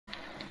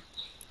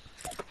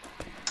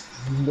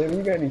Damn,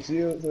 you got any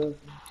shields?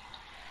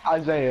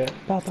 Isaiah,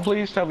 Papa.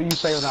 please tell me you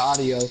saving the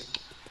audio.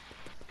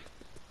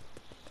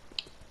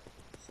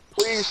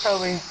 Please tell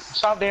me.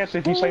 Stop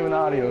dancing if you saving the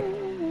audio.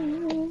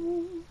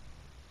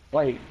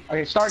 Wait.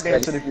 Okay, start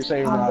dancing if you're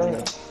saving the audio.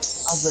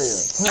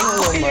 Isaiah, turn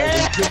Oh, on your mic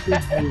yeah! and get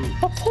this dude.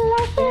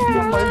 Turn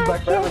your mic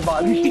back for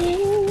everybody. Dang,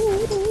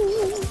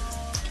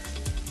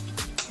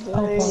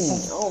 Oh, I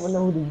Papa. don't even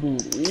know who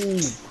this dude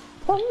is.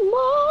 The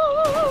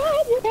more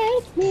you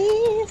make me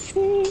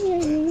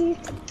see,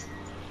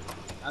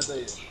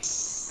 Isaiah.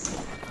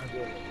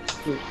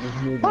 Put this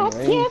nigga God's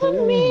name to given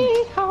you.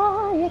 me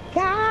all you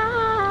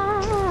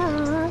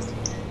got.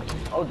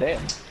 Oh,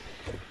 damn.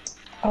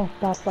 Oh,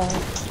 Papa.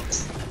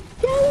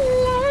 Your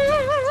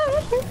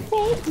love has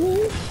made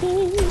me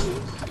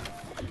see.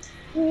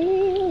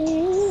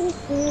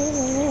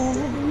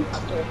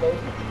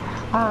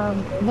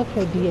 Look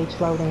at DH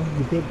loading,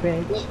 you big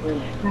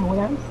bitch. Now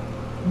when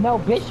no,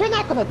 bitch, you're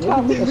not gonna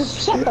tell me to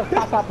shut the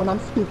fuck up when I'm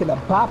speaking to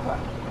Papa.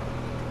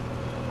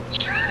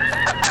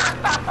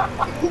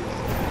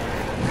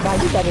 Now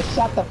you better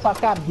shut the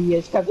fuck up,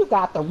 DH, cause you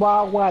got the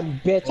wrong one,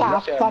 bitch. Oh,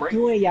 I'll that's fuck break.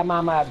 you and your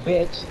mama,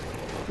 bitch.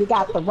 You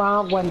got the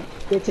wrong one,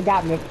 bitch. You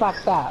got me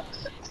fucked up.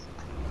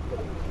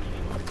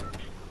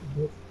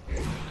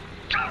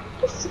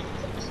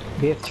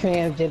 Bitch,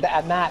 transgender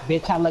or not,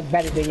 bitch, I look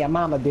better than your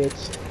mama,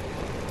 bitch.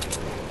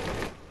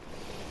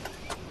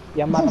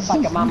 Your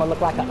motherfucking mama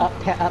look like an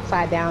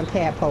upside down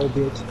tadpole,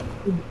 bitch.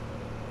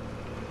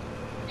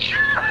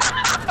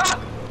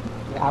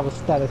 I was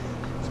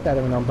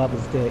stuttering on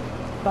Bubba's dick.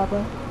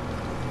 Bubba?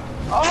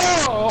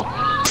 Oh!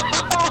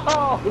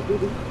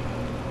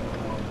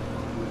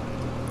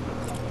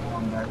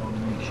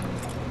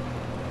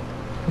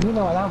 You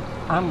know what,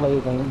 I'm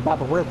leaving.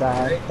 Bubba, we're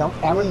done. Don't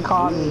ever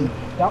call me.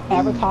 Don't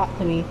ever talk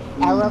to me.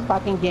 Ever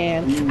fucking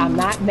again. I'm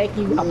not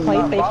making you a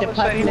PlayStation Bubba Plus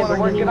said he want member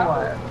to work it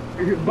anymore. out.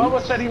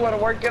 Bubba said he want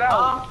to work it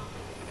out.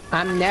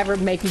 I'm never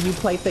making you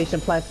PlayStation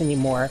Plus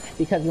anymore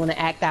because you want to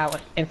act out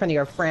in front of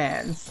your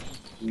friends.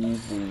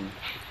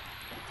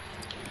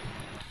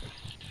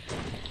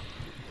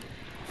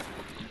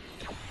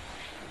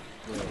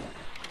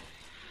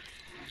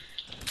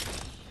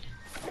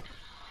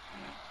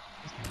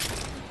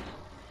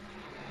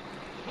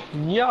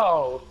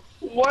 Yo,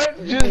 what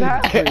just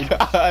happened?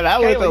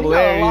 That was Kayla, hilarious. You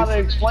got a lot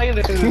of explaining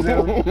to do.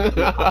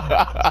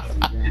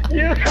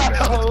 You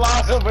got a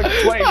lot of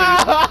explaining.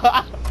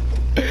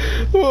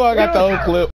 Ooh, I got the whole clip.